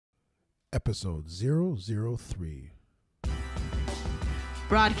Ep003.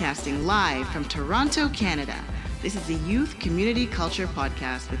 Broadcasting live from Toronto, Canada. This is the Youth Community Culture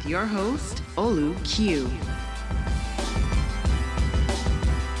Podcast with your host, Olu Q.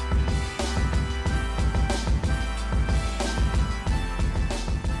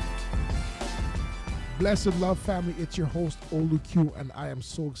 Blessed love family, it's your host Olu Q, and I am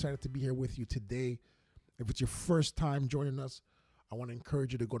so excited to be here with you today. If it's your first time joining us, I want to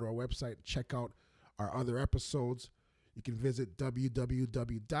encourage you to go to our website, check out our other episodes. You can visit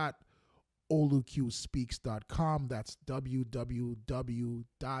www.oluqspeaks.com. That's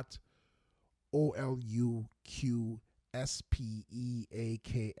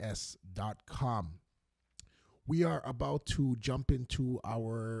www.oluqspeaks.com. We are about to jump into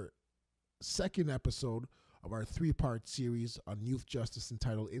our second episode of our three-part series on youth justice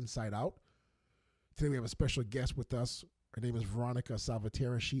entitled Inside Out. Today we have a special guest with us. Her name is Veronica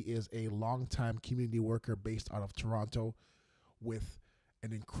Salvatierra. She is a longtime community worker based out of Toronto with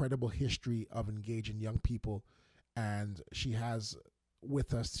an incredible history of engaging young people. And she has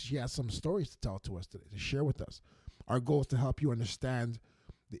some stories to tell to us today, to share with us. Our goal is to help you understand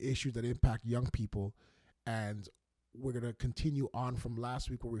the issues that impact young people. And we're going to continue on from last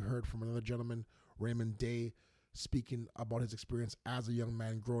week where we heard from another gentleman, Raymond Day, speaking about his experience as a young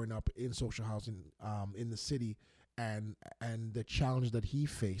man growing up in social housing in the city and the challenge that he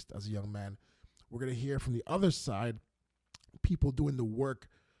faced as a young man. We're going to hear from the other side, people doing the work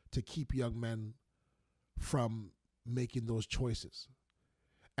to keep young men from making those choices.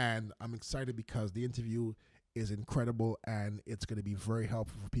 And I'm excited because the interview is incredible and it's going to be very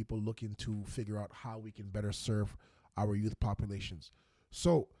helpful for people looking to figure out how we can better serve our youth populations.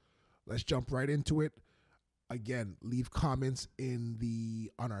 So let's jump right into it. Again, leave comments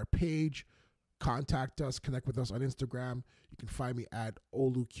on our page. Contact us, connect with us on Instagram. You can find me at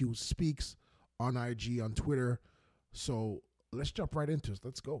Olu Speaks on IG, on Twitter. So let's jump right into it.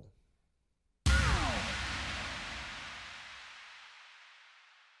 Let's go.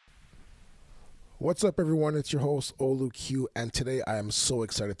 What's up, everyone? It's your host, Olu Q, and today I am so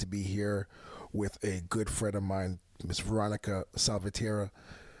excited to be here with a good friend of mine, Miss Veronica Salvatierra.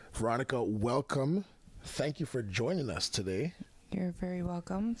 Veronica, welcome. Thank you for joining us today. You're very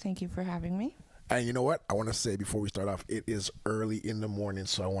welcome. Thank you for having me. And you know what? I want to say before we start off, it is early in the morning,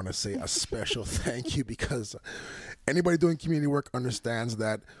 so I want to say a special thank you because anybody doing community work understands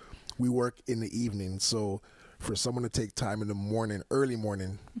that we work in the evening. So for someone to take time in the morning, early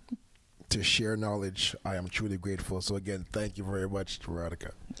morning, to share knowledge, I am truly grateful. So again, thank you very much,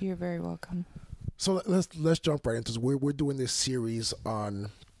 Veronica. You're very welcome. So let's jump right into this. We're doing this series on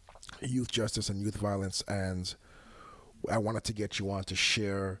youth justice and youth violence, and I wanted to get you on to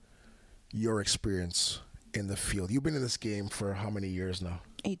share your experience in the field. You've been in this game for how many years now?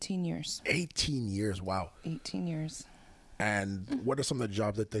 18 years. 18 years, wow. 18 years. And what are some of the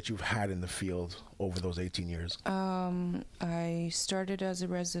jobs that you've had in the field over those 18 years? I started as a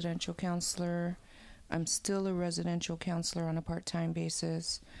residential counselor. I'm still a residential counselor on a part-time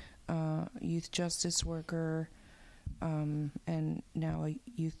basis, youth justice worker, and now a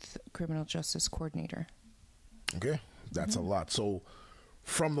youth criminal justice coordinator. Okay, that's a lot. So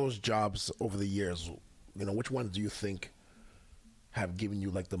from those jobs over the years, which ones do you think have given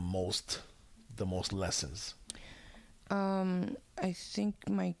you like the most lessons? I think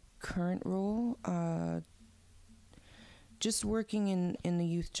my current role, just working in the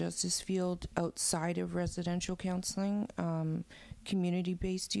youth justice field outside of residential counseling,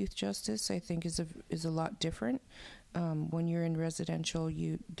 community-based youth justice, I think is a lot different. When you're in residential,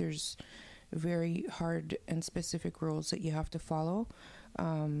 there's very hard and specific rules that you have to follow,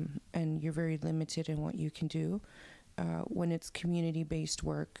 and you're very limited in what you can do. When it's community-based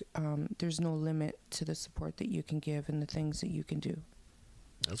work, there's no limit to the support that you can give and the things that you can do.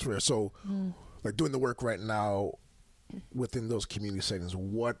 That's fair. So, like doing the work right now within those community settings,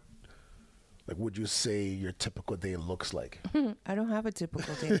 what, like, would you say your typical day looks like? I don't have a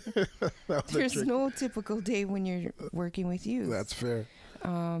typical day. There's no typical day when you're working with youth. That's fair.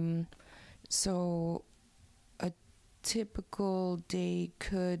 So a typical day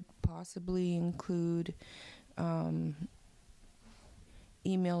could possibly include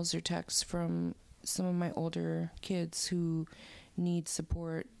emails or texts from some of my older kids who need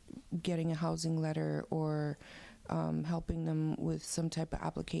support getting a housing letter or helping them with some type of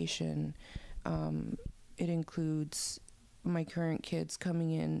application. It includes my current kids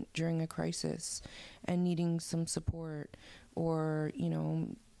coming in during a crisis and needing some support, or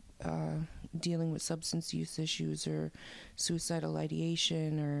dealing with substance use issues or suicidal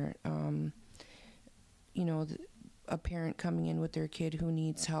ideation, or a parent coming in with their kid who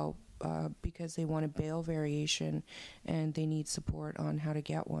needs help because they want a bail variation and they need support on how to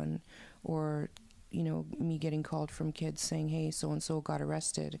get one, or me getting called from kids saying, hey, so and so got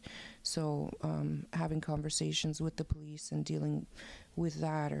arrested. So having conversations with the police and dealing with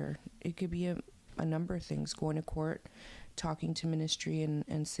that, or it could be a number of things, going to court, talking to ministry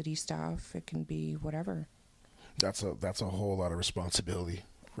and city staff. It can be whatever. That's a whole lot of responsibility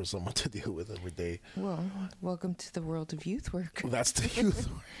for someone to deal with every day. Well, welcome to the world of youth work. That's the youth.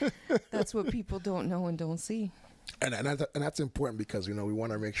 That's what people don't know and don't see. And that's important because, we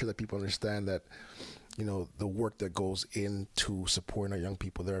want to make sure that people understand that, the work that goes into supporting our young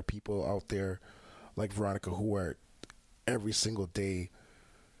people. There are people out there like Veronica who are every single day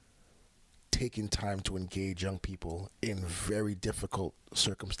taking time to engage young people in very difficult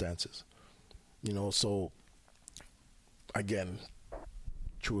circumstances. So again,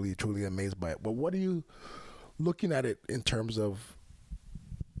 truly, truly amazed by it. But what are you looking at it in terms of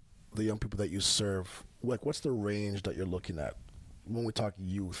the young people that you serve? Like, what's the range that you're looking at when we talk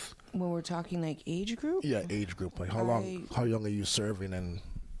youth? When we're talking like age group? Yeah, age group. Like how young are you serving? And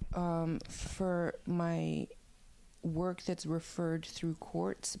for my work that's referred through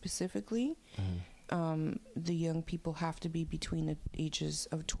court specifically, the young people have to be between the ages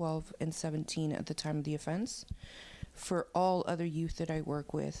of 12 and 17 at the time of the offense. For all other youth that I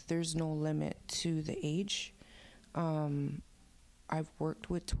work with, there's no limit to the age. I've worked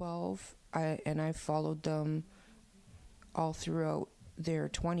with 12, and I've followed them all throughout their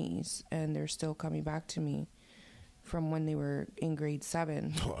 20s, and they're still coming back to me from when they were in grade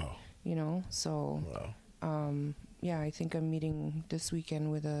 7. Wow. So, wow. Yeah, I think I'm meeting this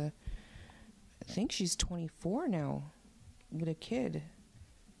weekend with I think she's 24 now, with a kid.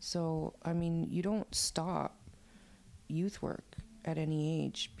 So, I mean, you don't stop youth work at any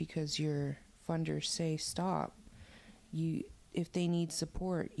age because your funders say stop. If they need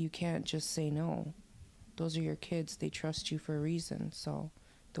support, you can't just say no. Those are your kids. They trust you for a reason. So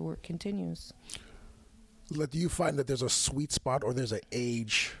the work continues. Do you find that there's a sweet spot or there's an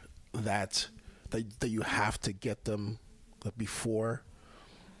age that you have to get them before?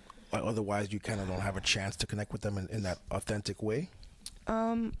 Otherwise, you kind of don't have a chance to connect with them in that authentic way?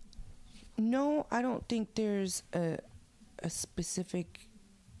 No, I don't think there's a specific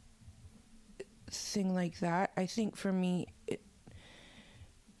thing like that. I think for me,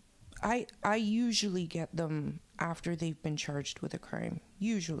 I usually get them after they've been charged with a crime.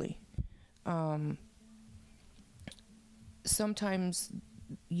 Usually. Sometimes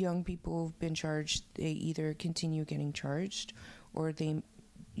young people who've been charged, they either continue getting charged or they,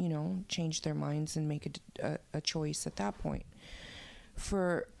 change their minds and make a choice at that point.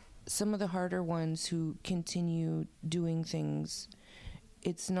 For some of the harder ones who continue doing things,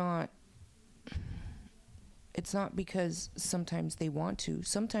 it's not because sometimes they want to.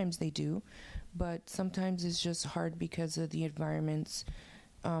 Sometimes they do, but sometimes it's just hard because of the environments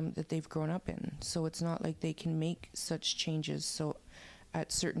that they've grown up in. So it's not like they can make such changes. So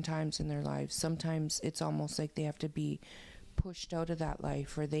at certain times in their lives, sometimes it's almost like they have to be pushed out of that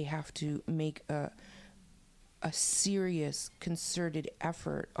life, or they have to make a serious concerted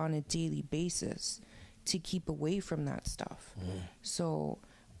effort on a daily basis to keep away from that stuff. So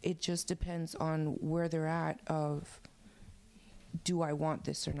it just depends on where they're at of, do I want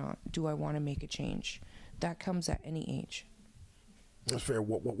this or not? Do I want to make a change? That comes at any age. That's fair.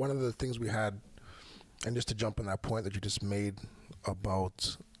 One of the things we had, and just to jump on that point that you just made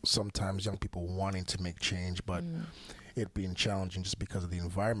about sometimes young people wanting to make change, but it being challenging just because of the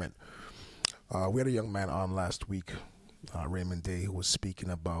environment. We had a young man on last week, Raymond Day, who was speaking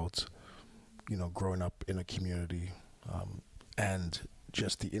about, growing up in a community and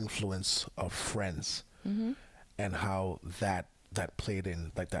just the influence of friends and how that played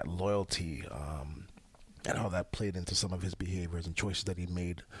in, like that loyalty and how that played into some of his behaviors and choices that he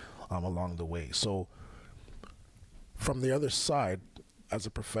made along the way. So from the other side, as a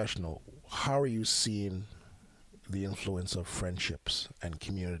professional, how are you seeing the influence of friendships and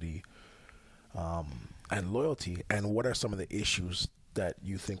community and loyalty, and what are some of the issues that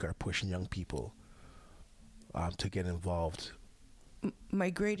you think are pushing young people to get involved? My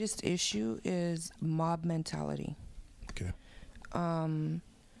greatest issue is mob mentality. Okay.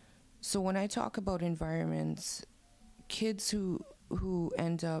 So when I talk about environments, kids who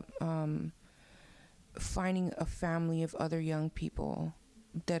end up finding a family of other young people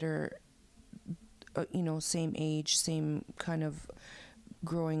that are, same age, same kind of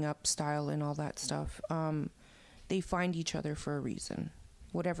growing up style and all that stuff, they find each other for a reason,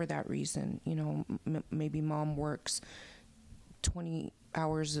 whatever that reason. Maybe mom works 20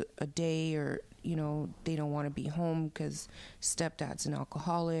 hours a day, or they don't want to be home because stepdad's an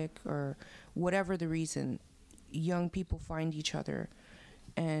alcoholic or whatever the reason. Young people find each other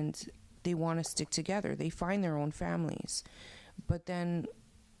and they want to stick together. They find their own families. But then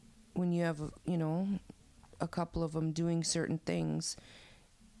when you have, a couple of them doing certain things,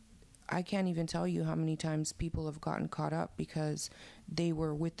 I can't even tell you how many times people have gotten caught up because they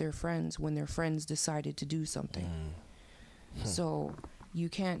were with their friends when their friends decided to do something. So you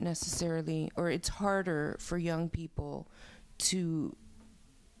can't necessarily, or it's harder for young people to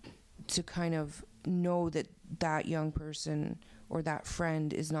kind of know that that young person or that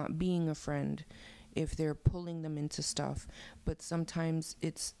friend is not being a friend if they're pulling them into stuff. But sometimes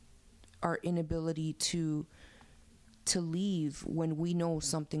it's our inability to leave when we know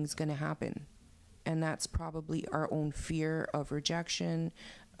something's going to happen. And that's probably our own fear of rejection,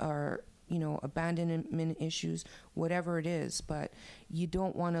 our, abandonment issues, whatever it is. But you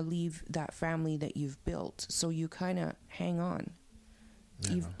don't want to leave that family that you've built. So you kind of hang on,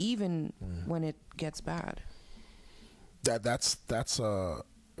 even when it gets bad. That's a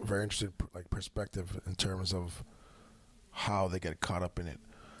very interesting perspective in terms of how they get caught up in it.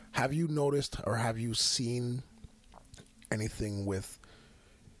 Have you noticed or have you seen anything with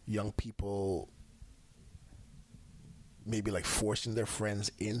young people maybe forcing their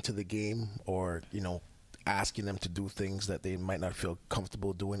friends into the game or, asking them to do things that they might not feel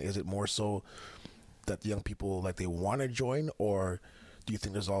comfortable doing? Is it more so that the young people, they want to join, or do you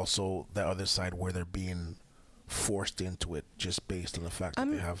think there's also that other side where they're being forced into it just based on the fact that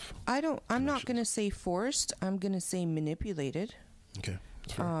they have I'm not going to say forced. I'm going to say manipulated. Okay.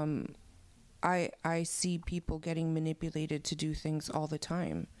 That's fair. I see people getting manipulated to do things all the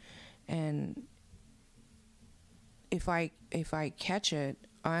time, and if I catch it,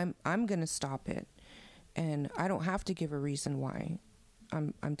 I'm gonna stop it, and I don't have to give a reason why.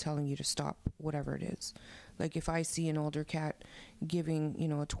 I'm telling you to stop whatever it is. Like if I see an older cat giving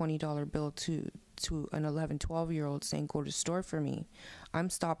a $20 bill to an 11, 12-year-old saying go to the store for me, I'm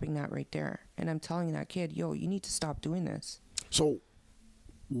stopping that right there, and I'm telling that kid, yo, you need to stop doing this. So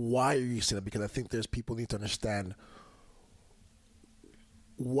why are you saying that? Because I think there's people need to understand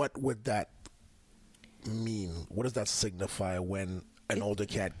what would that mean? What does that signify when an older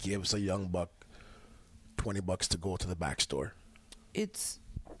cat gives a young buck $20 to go to the back store? It's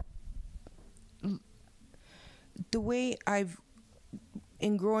the way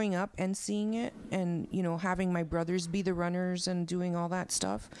in growing up and seeing it, and having my brothers be the runners and doing all that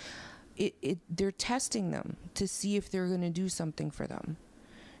stuff, they're testing them to see if they're going to do something for them.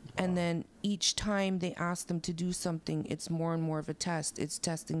 And then each time they ask them to do something, it's more and more of a test. It's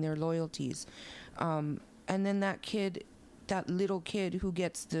testing their loyalties. And then that little kid who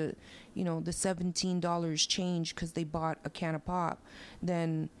gets the $17 change because they bought a can of pop,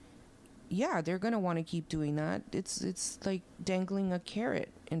 then they're going to want to keep doing that. It's like dangling a carrot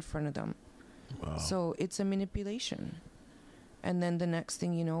in front of them. Wow. So it's a manipulation. And then the next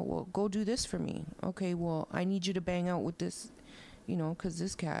thing well, go do this for me. Okay, well, I need you to bang out with this, because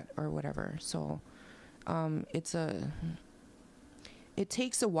this cat or whatever. So it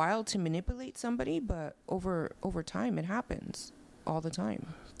takes a while to manipulate somebody, but over time it happens all the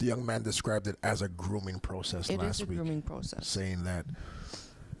time. The young man described it as a grooming process last week. It is a grooming process. Saying that,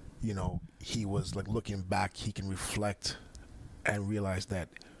 he was looking back, he can reflect and realize that,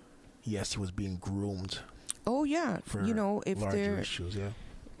 yes, he was being groomed. Oh, yeah. For if larger issues, yeah.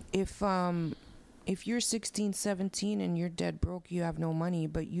 If you're 16, 17 and you're dead broke, you have no money,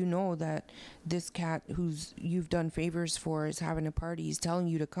 but that this cat you've done favors for is having a party, he's telling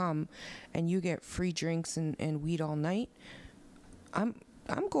you to come, and you get free drinks and weed all night, I'm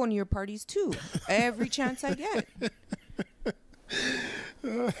going to your parties too, every chance I get.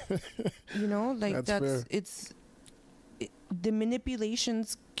 That's fair. The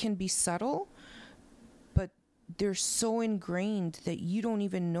manipulations can be subtle, but they're so ingrained that you don't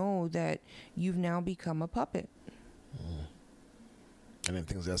even know that you've now become a puppet. And then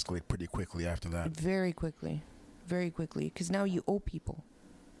things escalate pretty quickly after that. Very quickly, because now you owe people.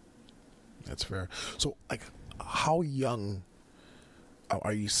 That's fair. So, how young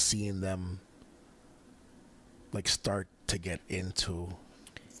are you seeing them start to get into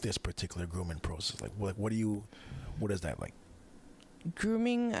this particular grooming process? What is that like?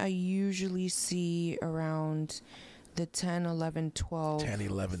 Grooming, I usually see around the 10, 11, 12,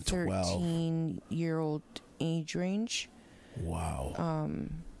 13-year-old age range. Wow.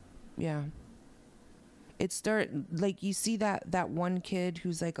 Yeah. You see that one kid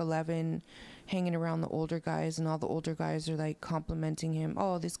who's 11 hanging around the older guys, and all the older guys are complimenting him.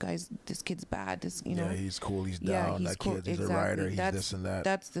 Oh, this kid's bad. Yeah, he's cool. He's down. He's that cool. kid, he's exactly. a rider. He's this and that.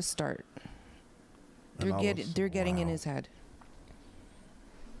 That's the start. They're getting in his head.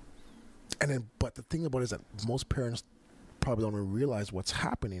 And then, but the thing about it is that most parents probably don't even realize what's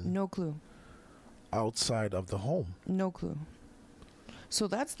happening. No clue. Outside of the home. No clue. So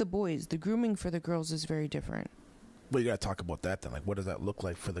that's the boys. The grooming for the girls is very different. Well, you gotta talk about that then. Like, what does that look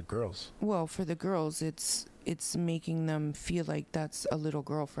like for the girls? Well, for the girls, it's making them feel like that's a little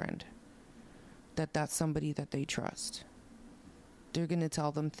girlfriend. That's somebody that they trust. They're gonna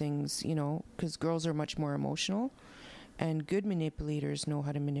tell them things, because girls are much more emotional, and good manipulators know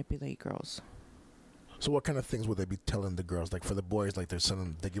how to manipulate girls. So what kind of things would they be telling the girls? Like for the boys, like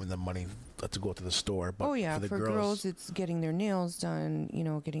they're giving them money to go to the store. But for girls, it's getting their nails done,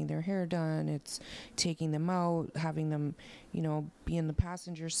 getting their hair done. It's taking them out, having them, be in the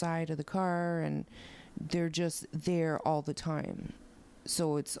passenger side of the car, and they're just there all the time.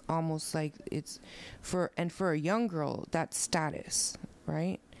 So it's almost like for a young girl, that's status,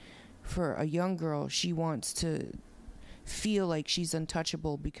 right? For a young girl, she wants to feel like she's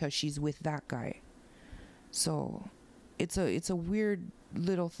untouchable because she's with that guy. So it's a weird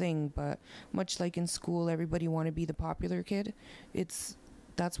little thing, but much like in school, everybody want to be the popular kid.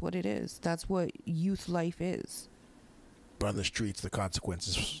 That's what it is. That's what youth life is. But on the streets, the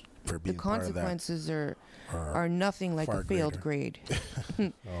consequences for being part of that are nothing like a failed grade.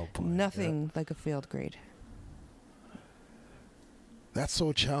 Oh, boy. Nothing like a failed grade. That's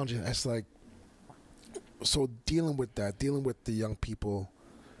so challenging. It's like, so dealing with the young people,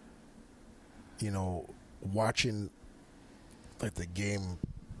 watching like the game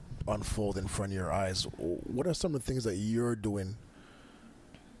unfold in front of your eyes, what are some of the things that you're doing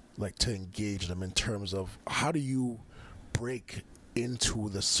like to engage them in terms of how do you break into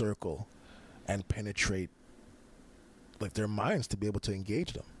the circle and penetrate like their minds to be able to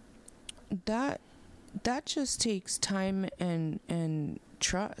engage them? That just takes time and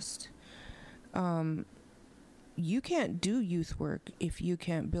trust. You can't do youth work if you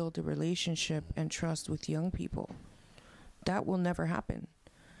can't build a relationship and trust with young people. That will never happen.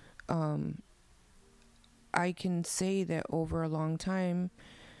 I can say that over a long time,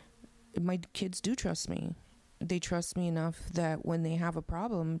 my kids do trust me. They trust me enough that when they have a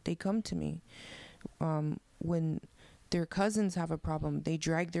problem, they come to me. When their cousins have a problem, they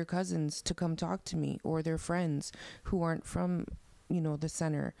drag their cousins to come talk to me, or their friends who aren't from, the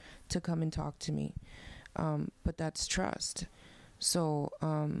center to come and talk to me. But that's trust. So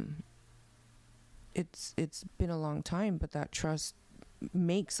it's been a long time, but that trust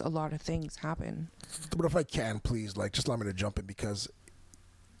makes a lot of things happen. But if I can, please, just allow me to jump in, because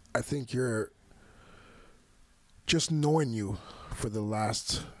I think you're just knowing you for the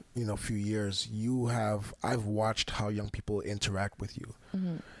last few years. I've watched how young people interact with you,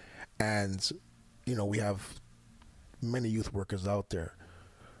 mm-hmm. And we have many youth workers out there,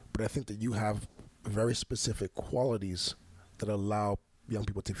 but I think that you have very specific qualities that allow young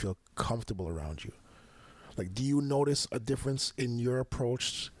people to feel comfortable around you. Like, do you notice a difference in your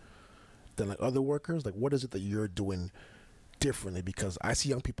approach than other workers? Like, what is it that you're doing differently? Because I see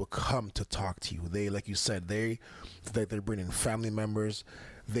young people come to talk to you. They, like you said, they're bringing family members.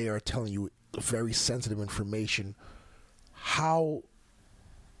 They are telling you very sensitive information. How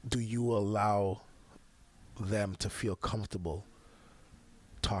do you allow them to feel comfortable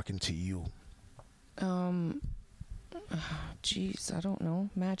talking to you? Geez, I don't know.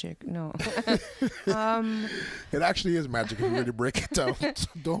 Magic? No. It actually is magic if you really break it down. So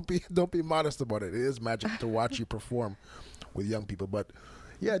don't be modest about it. It is magic to watch you perform with young people. But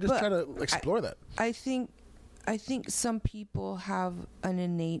yeah, just try to explore that. I think some people have an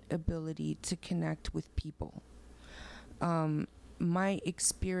innate ability to connect with people. My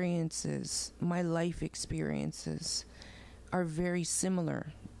experiences, my life experiences, are very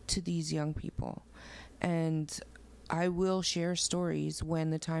similar to these young people, and I will share stories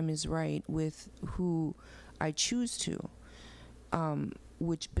when the time is right with who I choose to,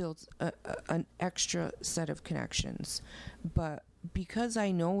 which builds an extra set of connections. But because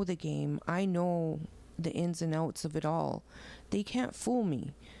I know the game, I know the ins and outs of it all, they can't fool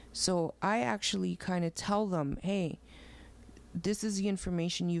me. So I actually kind of tell them, hey, this is the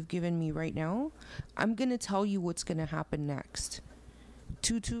information you've given me right now. I'm going to tell you what's going to happen next.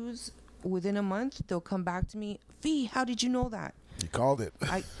 Tutus, within a month, they'll come back to me. Fee, how did you know that? You called it.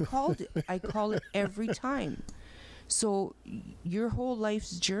 I called it. I call it every time. So your whole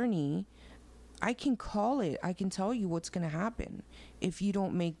life's journey, I can call it. I can tell you what's going to happen if you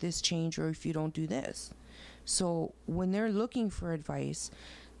don't make this change or if you don't do this. So when they're looking for advice,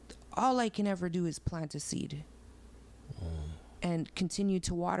 all I can ever do is plant a seed and continue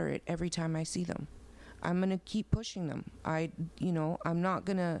to water it every time I see them. I'm going to keep pushing them. I'm not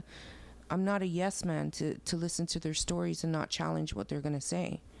going to I'm not a yes man to listen to their stories and not challenge what they're going to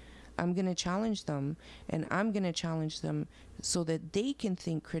say. I'm going to challenge them, and I'm going to challenge them so that they can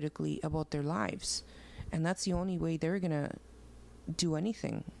think critically about their lives. And that's the only way they're going to do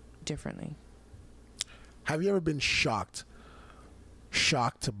anything differently. Have you ever been shocked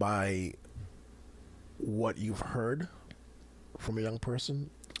by what you've heard from a young person,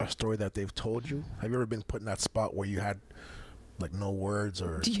 a story that they've told you? Have you ever been put in that spot where you had like no words,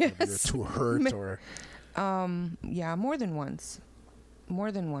 or yes. you're too hurt, or yeah, more than once.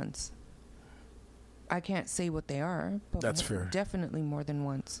 I can't say what they are, but that's fair. Definitely more than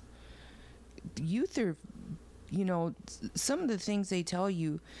once. Youth are, you know, some of the things they tell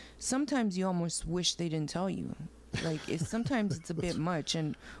you, sometimes you almost wish they didn't tell you. Like, sometimes it's a bit much,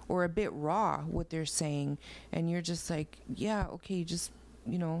 or a bit raw what they're saying, and you're just like, yeah, okay, just,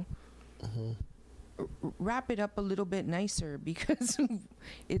 you know, wrap it up a little bit nicer, because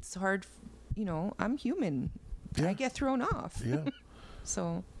it's hard, you know, I'm human. Yeah. I get thrown off. Yeah.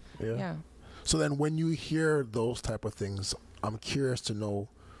 So, yeah. So then when you hear those type of things, I'm curious to know,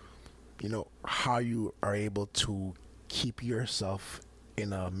 you know, how you are able to keep yourself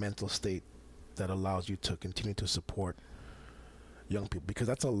in a mental state that allows you to continue to support young people, because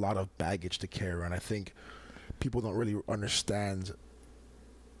that's a lot of baggage to carry around. I think people don't really understand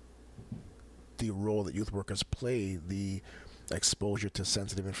the role that youth workers play, the exposure to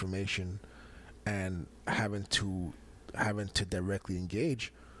sensitive information, and having to directly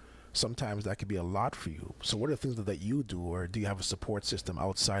engage. Sometimes that could be a lot for you. So what are the things that you do, or do you have a support system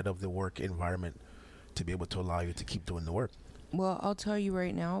outside of the work environment to be able to allow you to keep doing the work? Well, I'll tell you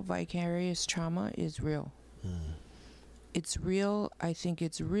right now, vicarious trauma is real. It's real. I think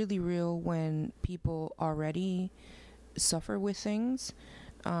it's really real when people already suffer with things,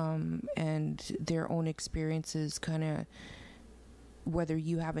 and their own experiences kind of, whether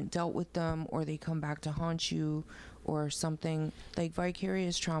you haven't dealt with them or they come back to haunt you or something. Like,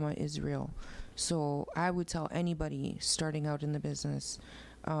 vicarious trauma is real. So I would tell anybody starting out in the business,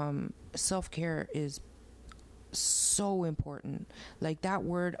 self-care is so important. Like, that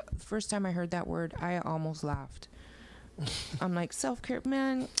word, first time I heard that word, I almost laughed. I'm like, self-care,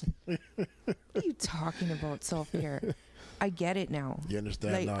 man, what are you talking about, self-care? I get it now. You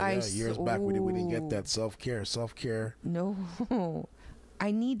understand like, now? Yeah, years back we didn't get that self-care. No,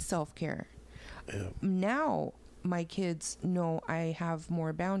 I need self-care. Yeah. Now my kids know I have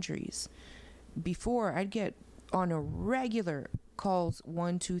more boundaries. Before, I'd get on a regular calls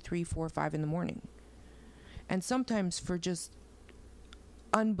 1, 2, 3, 4, 5 in the morning. And sometimes for just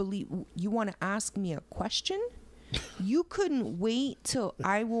unbelievable, you want to ask me a question? You couldn't wait till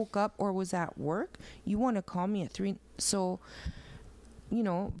I woke up or was at work. You want to call me at 3. So, you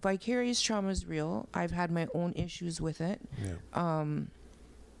know, vicarious trauma is real. I've had my own issues with it. Yeah.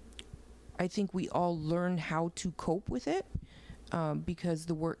 I think we all learn how to cope with it, because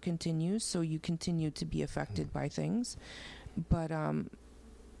the work continues, so you continue to be affected by things. But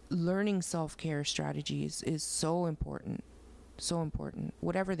learning self-care strategies is so important,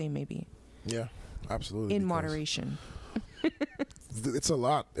 whatever they may be. Yeah, absolutely. In moderation. It's a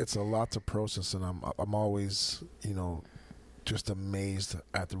lot to process, and I'm always, you know, just amazed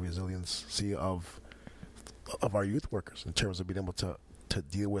at the resiliency of our youth workers in terms of being able to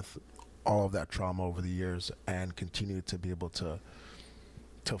deal with all of that trauma over the years and continue to be able to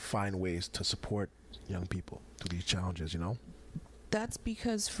find ways to support young people through these challenges, you know? That's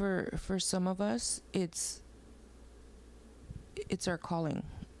because for some of us, it's our calling.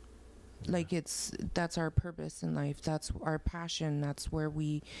 Like, that's our purpose in life. That's our passion. That's where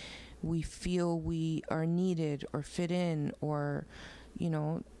we feel we are needed or fit in, or, you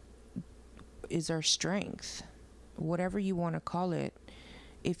know, is our strength. Whatever you want to call it,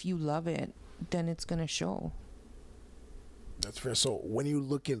 if you love it, then it's going to show. That's fair. So when you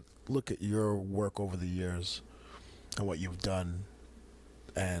look at your work over the years and what you've done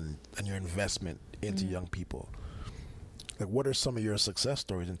and your investment into young people, like, what are some of your success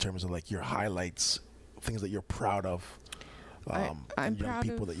stories in terms of, like, your highlights, things that you're proud of, I'm young proud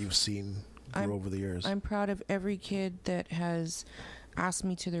people of, that you've seen grow over the years? I'm proud of every kid that has asked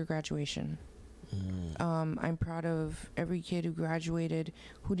me to their graduation. I'm proud of every kid who graduated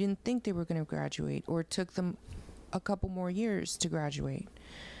who didn't think they were going to graduate, or took them a couple more years to graduate.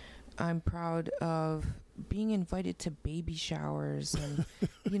 I'm proud of being invited to baby showers and,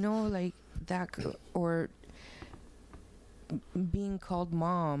 you know, like that, or being called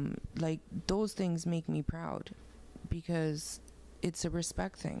mom. Like, those things make me proud, because it's a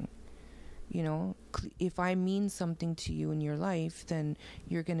respect thing. You know, if I mean something to you in your life, then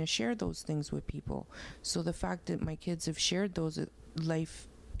you're going to share those things with people. So the fact that my kids have shared those life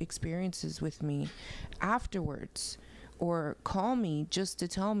experiences with me afterwards, or call me just to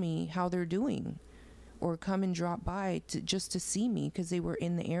tell me how they're doing, or come and drop by just to see me because they were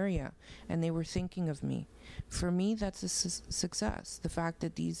in the area and they were thinking of me. For me, that's a success. The fact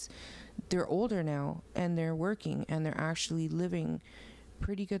that they're older now and they're working and they're actually living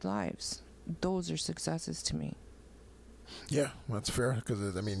pretty good lives. Those are successes to me. Yeah, that's fair,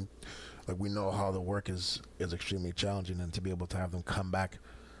 because I mean, like, we know how the work is extremely challenging, and to be able to have them come back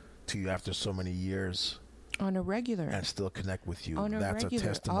to you after so many years on a regular and still connect with you, on a that's regular, a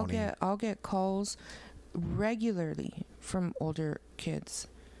testimony. I'll get calls regularly from older kids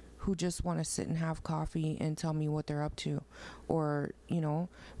who just want to sit and have coffee and tell me what they're up to, or, you know,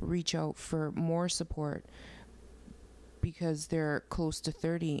 reach out for more support because they're close to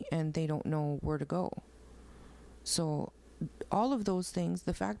 30 and they don't know where to go. So all of those things,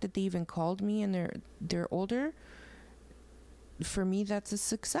 the fact that they even called me and they're older, for me, that's a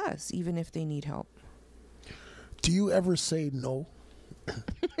success, even if they need help. Do you ever say no?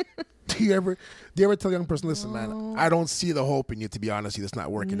 Do you ever tell a young person, listen, man, I don't see the hope in you, to be honest, it's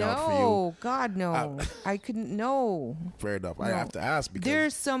not working out for you? No, God, no. I couldn't, no. Fair enough. No. I have to ask, because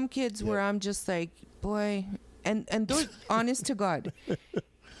there's some kids where I'm just like, boy, and those, honest to God,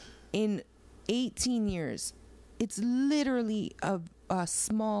 in 18 years, it's literally a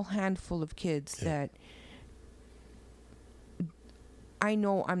small handful of kids that I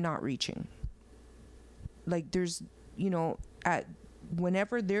know I'm not reaching. Like, there's, you know,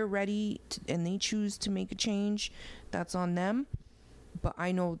 whenever they're ready and they choose to make a change, that's on them. But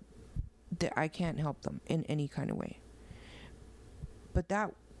I know that I can't help them in any kind of way. But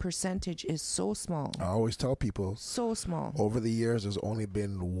that percentage is so small. I always tell people, so small. Over the years, there's only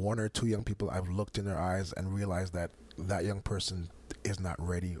been one or two young people I've looked in their eyes and realized that that young person is not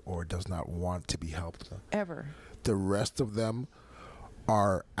ready or does not want to be helped. Ever. The rest of them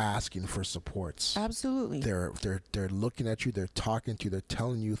are asking for supports. Absolutely. They're looking at you, they're talking to you, they're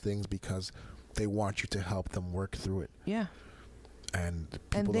telling you things because they want you to help them work through it. Yeah. And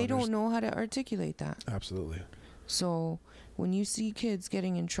they don't know how to articulate that. Absolutely. So when you see kids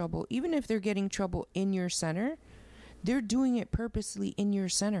getting in trouble, even if they're getting trouble in your center, they're doing it purposely in your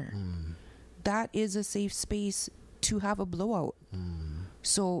center. That is a safe space to have a blowout.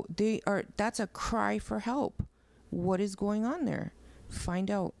 So that's a cry for help. What is going on there?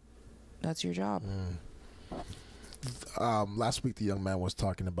 Find out. That's your job. Last week the young man was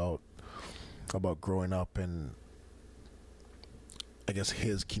talking about growing up, and I guess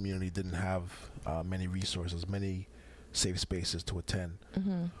his community didn't have many resources, many safe spaces to attend.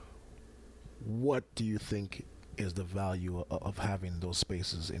 What do you think is the value of having those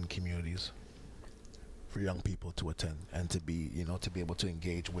spaces in communities for young people to attend and to be able to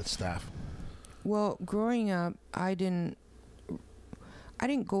engage with staff? Well, growing up, I didn't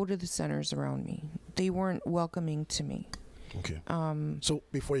go to the centers around me. They weren't welcoming to me. Okay. So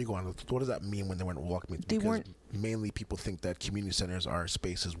before you go on, what does that mean when they weren't welcoming? Because mainly people think that community centers are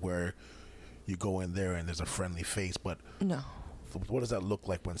spaces where you go in there and there's a friendly face, but no. What does that look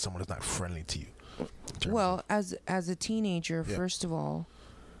like when someone is not friendly to you? Well, as a teenager, first of all,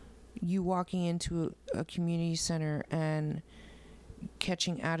 you walking into a community center and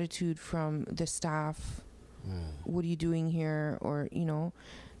catching attitude from the staff, what are you doing here? Or,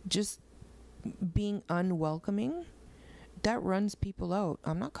 just being unwelcoming, that runs people out.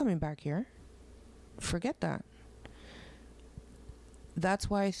 I'm not coming back here. Forget that. That's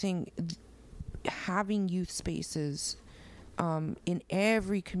why I think having youth spaces in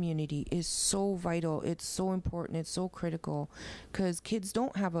every community is so vital. It's so important. It's so critical, because kids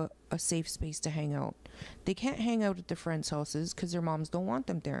don't have a safe space to hang out. They can't hang out at their friends' houses because their moms don't want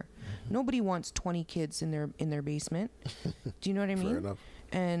them there. Nobody wants 20 kids in their basement. Do you know what I mean? Fair enough.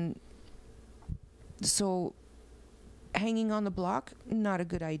 And so hanging on the block, not a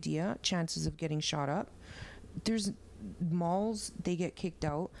good idea. Chances of getting shot up. There's malls, they get kicked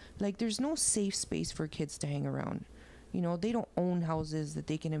out. Like, there's no safe space for kids to hang around. They don't own houses that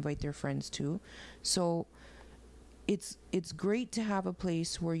they can invite their friends to. So it's great to have a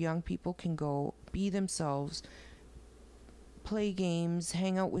place where young people can go, be themselves, play games,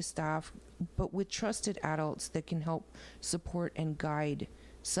 hang out with staff, but with trusted adults that can help support and guide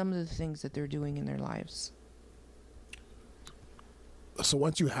some of the things that they're doing in their lives. So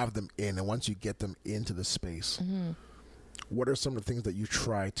once you have them in, and once you get them into the space, what are some of the things that you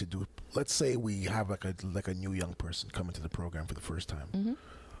try to do? Let's say we have like a new young person coming to the program for the first time.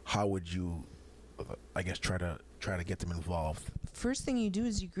 How would you, I guess, try to get them involved? First thing you do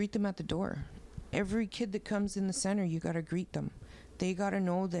is you greet them at the door. Every kid that comes in the center, you got to greet them. They got to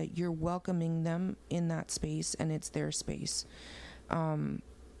know that you're welcoming them in that space and it's their space.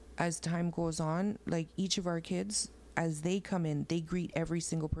 as time goes on, like each of our kids, as they come in, they greet every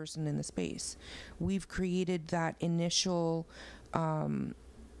single person in the space. We've created that initial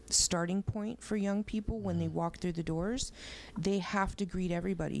starting point for young people when they walk through the doors. They have to greet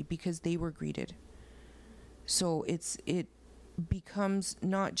everybody because they were greeted. So it becomes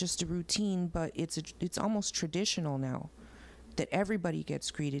not just a routine, but it's almost traditional now that everybody gets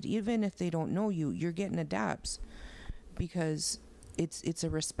greeted, even if they don't know you. You're getting a dabs because it's a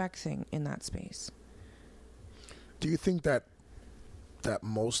respect thing in that space. Do you think that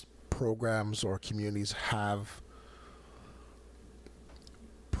most programs or communities have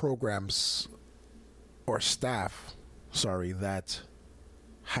programs or staff, that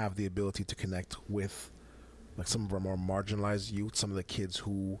have the ability to connect with like some of our more marginalized youth, some of the kids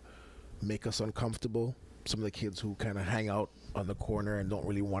who make us uncomfortable, some of the kids who kind of hang out on the corner and don't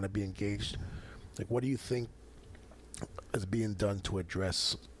really want to be engaged? Like, what do you think is being done to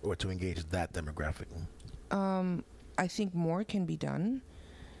address or to engage that demographic? I think more can be done.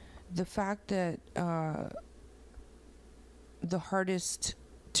 The fact that the hardest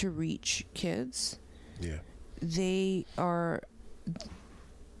to reach kids, they are,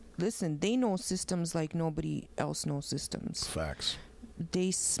 listen, they know systems like nobody else knows systems. Facts.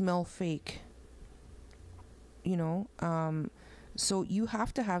 They smell fake, you know. So you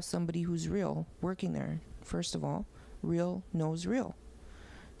have to have somebody who's real working there, first of all. Real knows real.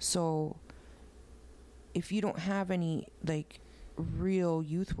 So if you don't have any like real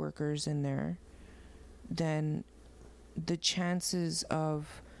youth workers in there, then the chances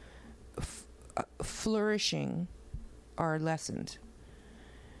of flourishing are lessened.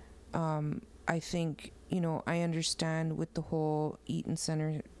 I think, you know, I understand with the whole Eaton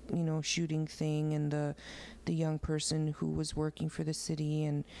Center, you know, shooting thing, and the young person who was working for the city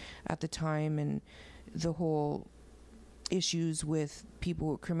and at the time, and the whole issues with people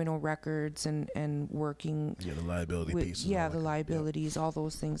with criminal records and working. Yeah, the liability with, pieces. Yeah, the liabilities, all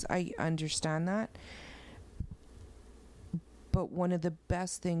those things. I understand that. But one of the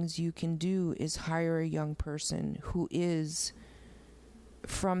best things you can do is hire a young person who is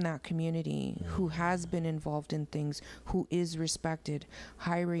from that community, who has been involved in things, who is respected,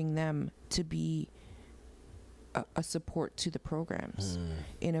 hiring them to be a support to the programs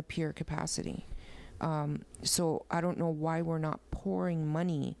in a peer capacity. So I don't know why we're not pouring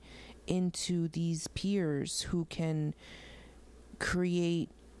money into these peers who can create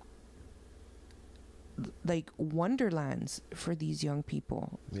like wonderlands for these young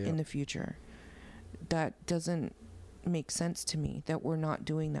people in the future. That doesn't make sense to me that we're not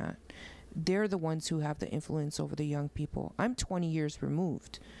doing that. They're the ones who have the influence over the young people. I'm 20 years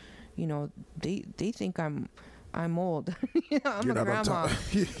removed. You know, they think I'm old. You know, I'm a grandma.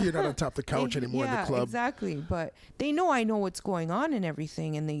 You're not on top of the couch anymore in the club. Exactly. But they know I know what's going on and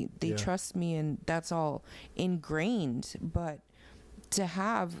everything, and they trust me, and that's all ingrained. But to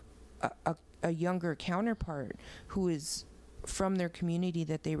have a younger counterpart who is from their community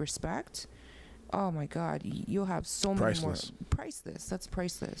that they respect, oh my God, you'll have so many more. Priceless. That's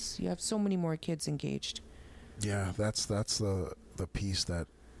priceless. You have so many more kids engaged. Yeah, that's the piece that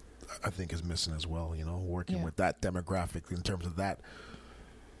I think is missing as well, you know, working with that demographic in terms of that,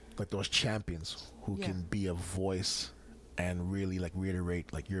 like those champions who can be a voice and really like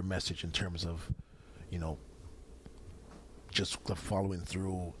reiterate like your message in terms of, you know, just following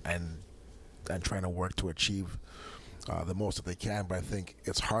through and trying to work to achieve the most that they can. But I think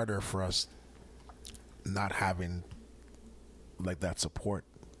it's harder for us not having like that support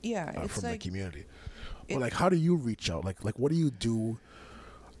from the community. Well, like, how do you reach out? Like what do you do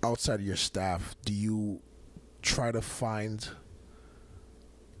outside of your staff? Do you try to find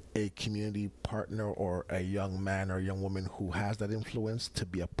a community partner or a young man or a young woman who has that influence to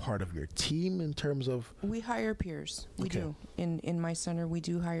be a part of your team in terms of? We hire peers. We do. In my center, we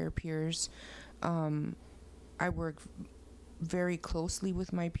do hire peers. I work very closely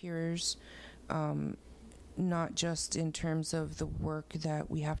with my peers, not just in terms of the work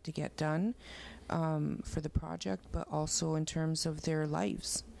that we have to get done for the project, but also in terms of their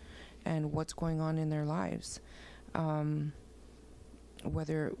lives and what's going on in their lives.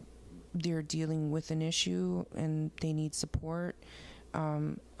 Whether they're dealing with an issue and they need support,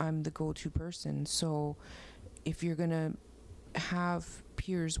 I'm the go-to person. So if you're going to have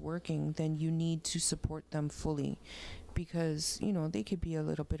peers working, then you need to support them fully, because, you know, they could be a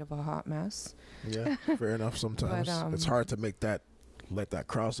little bit of a hot mess. Yeah, fair enough. Sometimes but, it's hard to let that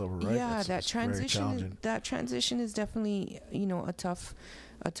crossover, right? Yeah, that transition is definitely, you know, a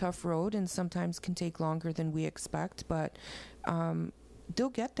tough road, and sometimes can take longer than we expect, but they'll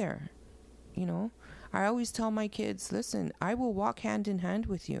get there. You know, I always tell my kids, listen, I will walk hand in hand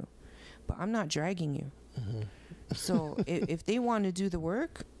with you, but I'm not dragging you. So if they want to do the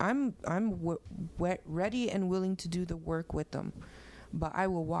work, I'm ready and willing to do the work with them, but I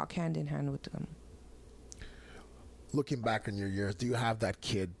will walk hand in hand with them. Looking back on your years, do you have that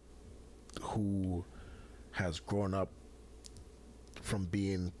kid who has grown up from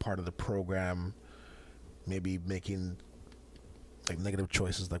being part of the program, maybe making like negative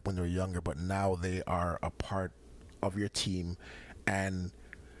choices like when they were younger, but now they are a part of your team and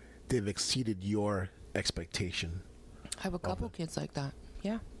they've exceeded your expectation? I have a couple kids like that.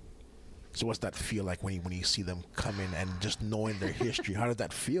 Yeah. So what's that feel like when you see them come in and just knowing their history? How did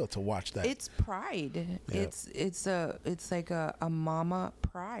that feel to watch that? It's pride. Yeah. It's like a mama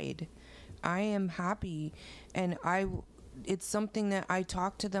pride. I am happy, and it's something that I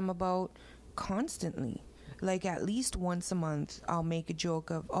talk to them about constantly. Like at least once a month, I'll make a joke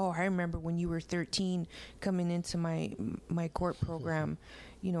of, oh, I remember when you were 13 coming into my court program,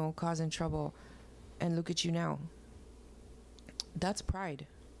 you know, causing trouble, and look at you now. That's pride,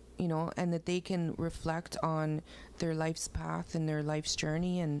 you know, and that they can reflect on their life's path and their life's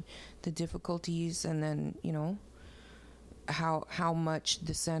journey and the difficulties, and then, you know, how much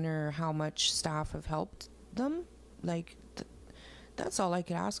the center, how much staff have helped them. Like, that's all I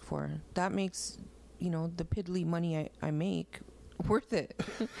could ask for. That makes, you know, the piddly money I make worth it.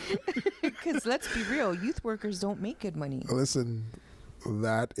 Because let's be real, youth workers don't make good money. Listen,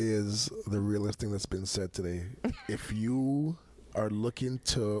 that is the realest thing that's been said today. If you are looking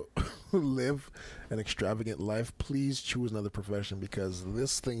to live an extravagant life, please choose another profession, because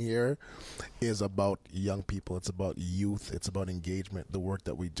this thing here is about young people. It's about youth. It's about engagement, the work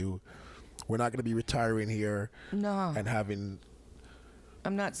that we do. We're not going to be retiring here and having...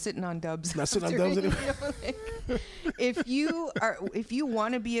 I'm not sitting on dubs. Not sitting on dubs anymore. If you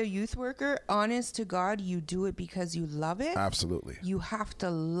want to be a youth worker, honest to God, you do it because you love it. Absolutely. You have to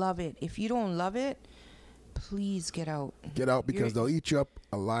love it. If you don't love it, please get out. Get out, because they'll eat you up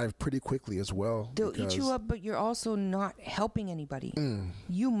alive pretty quickly as well. They'll eat you up, but you're also not helping anybody.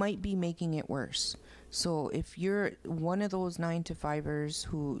 You might be making it worse. So if you're one of those 9-to-5ers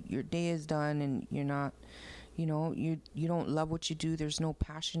who your day is done and you're not, you know, you don't love what you do, there's no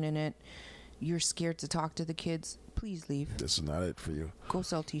passion in it, you're scared to talk to the kids, please leave. This is not it for you. Go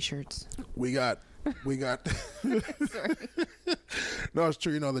sell t-shirts. We got Sorry. No, it's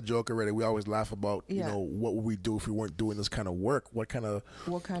true. You know the joke already. We always laugh about, you know, what would we do if we weren't doing this kind of work? What kind of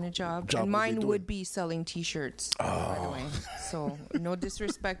job? And mine would be selling t-shirts, by the way. So no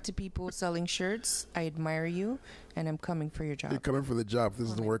disrespect to people selling shirts. I admire you, and I'm coming for your job. You're coming for the job. This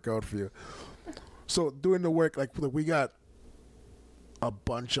doesn't work out for you. So doing the work, like, we got a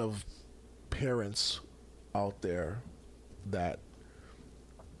bunch of parents out there that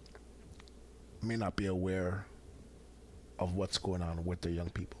may not be aware of what's going on with their young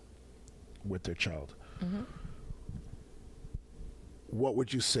people, with their child. What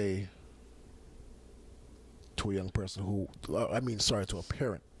would you say to a young person who, to a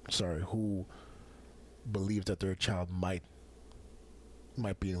parent, who believes that their child might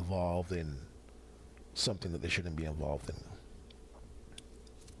be involved in something that they shouldn't be involved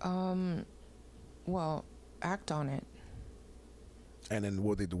in? Well, act on it. And then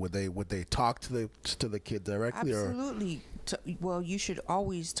would they talk to the kid directly? Absolutely. Well, you should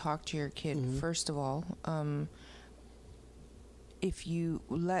always talk to your kid first of all. If you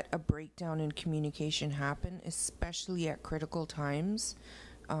let a breakdown in communication happen, especially at critical times,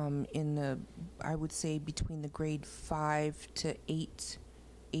 I would say between the grade 5 to 8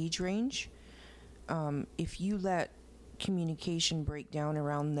 age range, if you let communication break down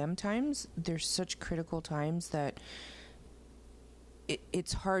around them times, there's such critical times that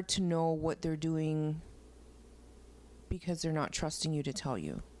it's hard to know what they're doing because they're not trusting you to tell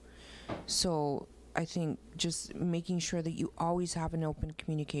you. So I think just making sure that you always have an open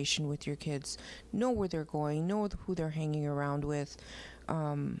communication with your kids, know where they're going, know who they're hanging around with,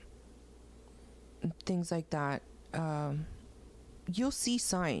 things like that. You'll see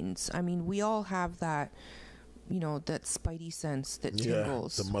signs. I mean, we all have that, you know, that spidey sense that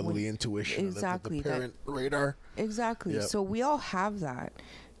tingles. The motherly intuition. Exactly. The parent radar. Exactly. Yep. So we all have that.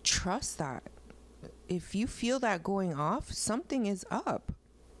 Trust that. If you feel that going off, something is up.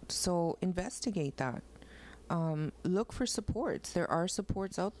 So investigate that. Look for supports. There are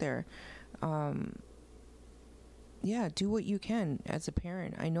supports out there. Do what you can as a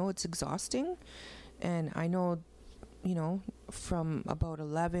parent. I know it's exhausting, and I know, you know, from about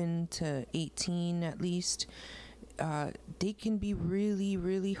 11 to 18 at least, they can be really,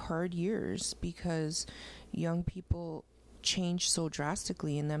 really hard years because young people change so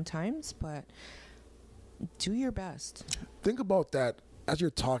drastically in them times. But Do your best. Think about that as you're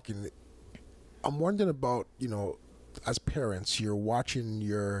talking. I'm wondering about, as parents, you're watching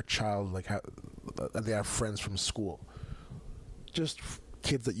your child, like, they have friends from school, just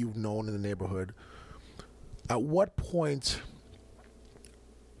kids that you've known in the neighborhood. At what point,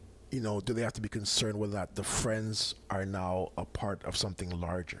 do they have to be concerned whether or not the friends are now a part of something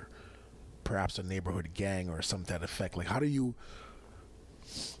larger, perhaps a neighborhood gang or something to that effect? Like, how do you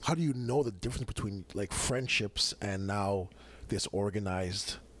know the difference between, like, friendships and now this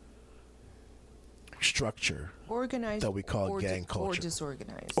organized structure that we call gang culture,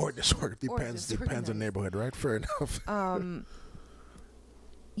 or disorganized, depends on neighborhood, right? Fair enough.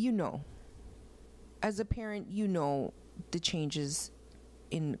 As a parent, the changes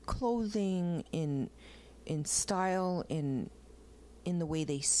in clothing, in style, in the way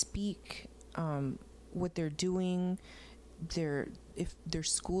they speak, what they're doing, if they're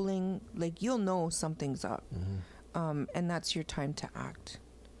schooling, like, you'll know something's up. And that's your time to act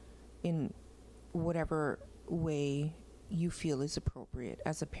in whatever way you feel is appropriate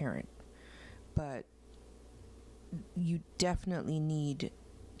as a parent. But you definitely need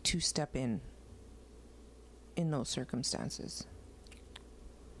to step in those circumstances.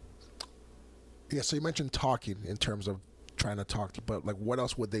 Yeah, so you mentioned talking in terms of trying to talk to, but, like, what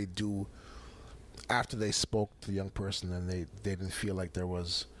else would they do after they spoke to the young person and they didn't feel like there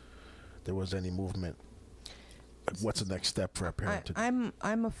was any movement? Like, what's the next step for a parent to do?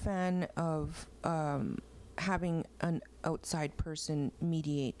 I'm a fan of having an outside person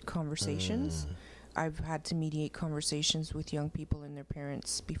mediate conversations. I've had to mediate conversations with young people and their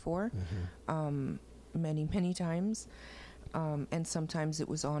parents before, many times. And sometimes it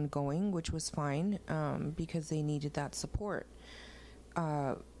was ongoing, which was fine, because they needed that support.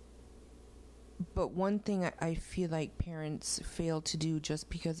 But one thing I feel like parents fail to do just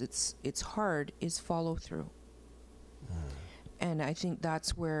because it's hard is follow through. And I think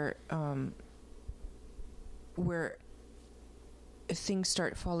that's where things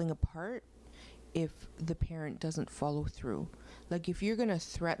start falling apart if the parent doesn't follow through. Like, if you're going to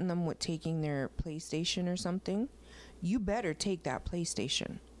threaten them with taking their PlayStation or something, you better take that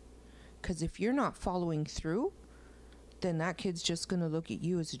PlayStation. Because if you're not following through, then that kid's just going to look at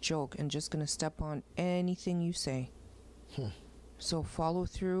you as a joke and just going to step on anything you say. So follow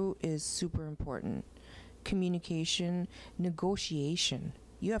through is super important. Communication, negotiation.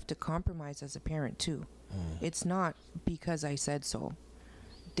 You have to compromise as a parent too. It's not because I said so.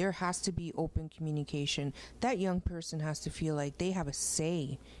 There has to be open communication. That young person has to feel like they have a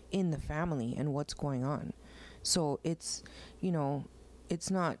say in the family and what's going on. So it's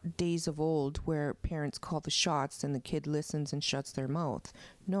not days of old where parents call the shots and the kid listens and shuts their mouth.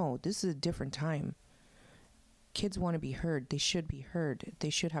 No, this is a different time. Kids want to be heard. They should be heard. They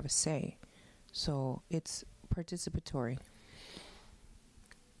should have a say. So it's participatory.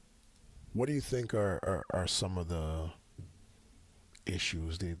 What do you think are some of the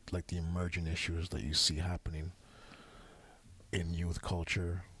issues, the emergent issues that you see happening in youth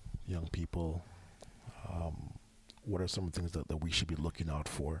culture, young people? What are some of the things that we should be looking out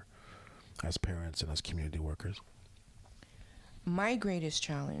for as parents and as community workers? My greatest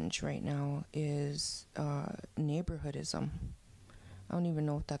challenge right now is neighborhoodism. I don't even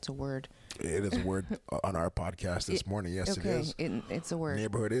know if that's a word. It is a word on our podcast this morning. Yes, okay, it is. It's a word.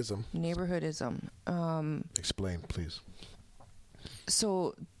 Neighborhoodism. Explain, please.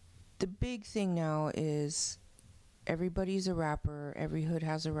 So the big thing now is everybody's a rapper. Every hood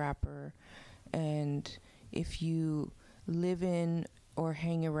has a rapper. And if you live in or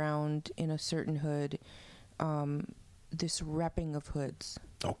hang around in a certain hood, this repping of hoods.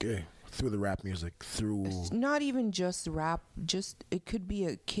 Okay. Through the rap music, through... It's not even just rap, it could be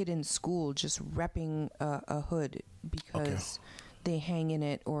a kid in school just repping a hood because they hang in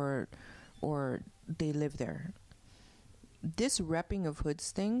it or they live there. This repping of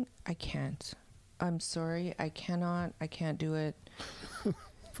hoods thing, I can't. I'm sorry, I can't do it.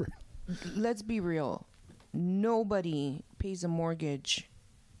 Let's be real. Nobody pays a mortgage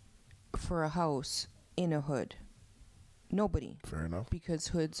for a house in a hood. Nobody. Fair enough. Because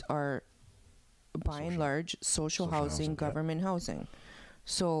hoods are, by and large, social housing, government housing.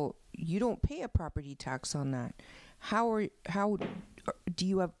 So you don't pay a property tax on that. How do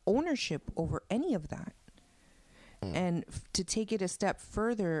you have ownership over any of that? And to take it a step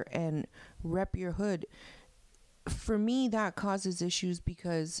further and rep your hood, for me, that causes issues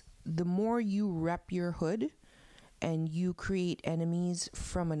because the more you rep your hood and you create enemies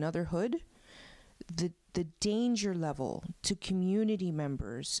from another hood, the danger level to community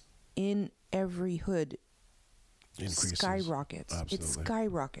members in every hood increases. skyrockets. Absolutely. It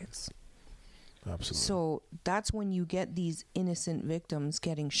skyrockets. Absolutely. So that's when you get these innocent victims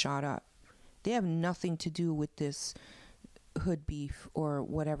getting shot up. They have nothing to do with this hood beef or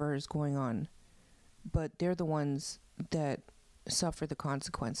whatever is going on, but they're the ones that suffer the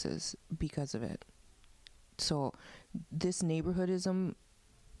consequences because of it. So this neighborhoodism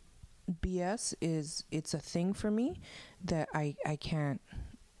BS it's a thing for me that I can't.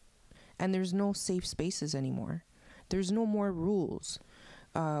 And there's no safe spaces anymore. There's no more rules.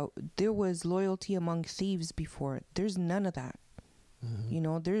 There was loyalty among thieves before. There's none of that. You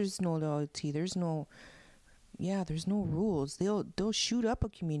know, there's no loyalty. There's no rules. They'll shoot up a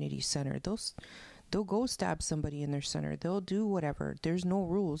community center. They'll go stab somebody in their center. They'll do whatever. There's no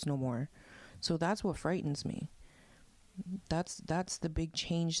rules no more. So that's what frightens me. That's the big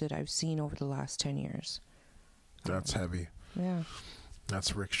change that I've seen over the last 10 years. That's heavy. Yeah.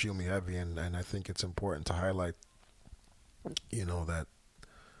 That's extremely heavy, and I think it's important to highlight, you know, that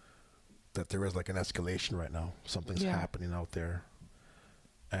there is like an escalation right now. Something's happening out there,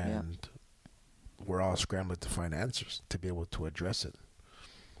 and we're all scrambling to find answers to be able to address it.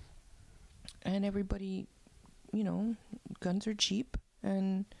 And everybody, you know, guns are cheap,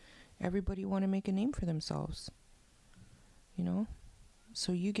 and everybody want to make a name for themselves. You know,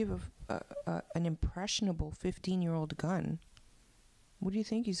 so you give an impressionable 15-year-old gun. What do you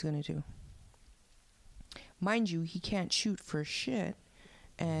think he's going to do? Mind you, he can't shoot for shit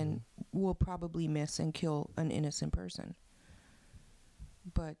and will probably miss and kill an innocent person.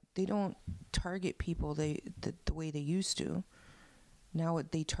 But they don't target people the way they used to. Now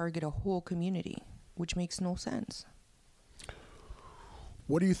they target a whole community, which makes no sense.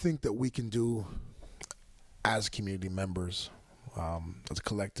 What do you think that we can do as community members, as a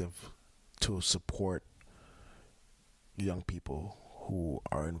collective, to support young people who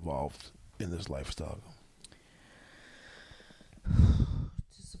are involved in this lifestyle?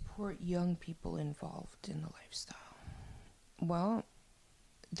 To support young people involved in the lifestyle. Well,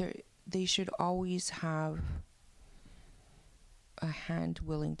 they should always have a hand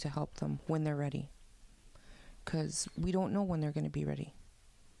willing to help them when they're ready. Because we don't know when they're going to be ready.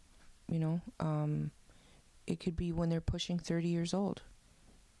 You know, it could be when they're pushing 30 years old.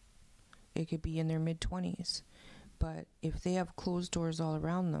 It could be in their mid-20s. But if they have closed doors all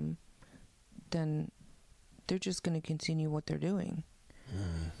around them, then they're just going to continue what they're doing.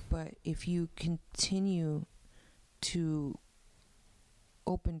 But if you continue to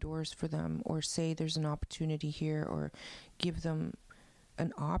open doors for them, or say there's an opportunity here, or give them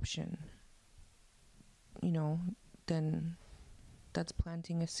an option, you know, then that's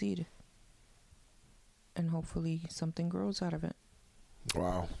planting a seed. And hopefully something grows out of it.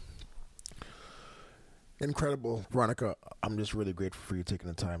 Wow. Incredible. Veronica, I'm just really grateful for you taking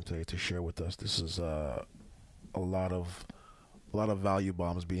the time today to share with us. This is a lot of value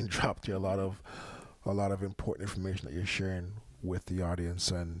bombs being dropped here, a lot of important information that you're sharing with the audience,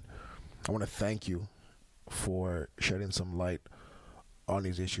 and I want to thank you for shedding some light on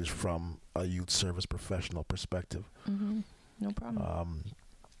these issues from a youth service professional perspective. No problem.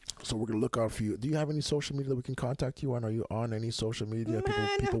 So we're going to look out for you. Do you have any social media that we can contact you on? Are you on any social media?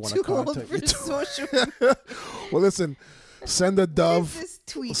 Man, people I'm want too to old contact for you. social Well, listen, send a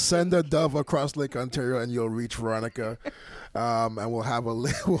dove across Lake Ontario, and you'll reach Veronica. And we'll have a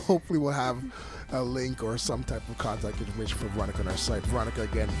link. Hopefully we'll have a link or some type of contact information for Veronica on our site. Veronica,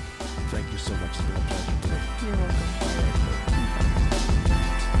 again, thank you so much. It's been a pleasure today. You're welcome.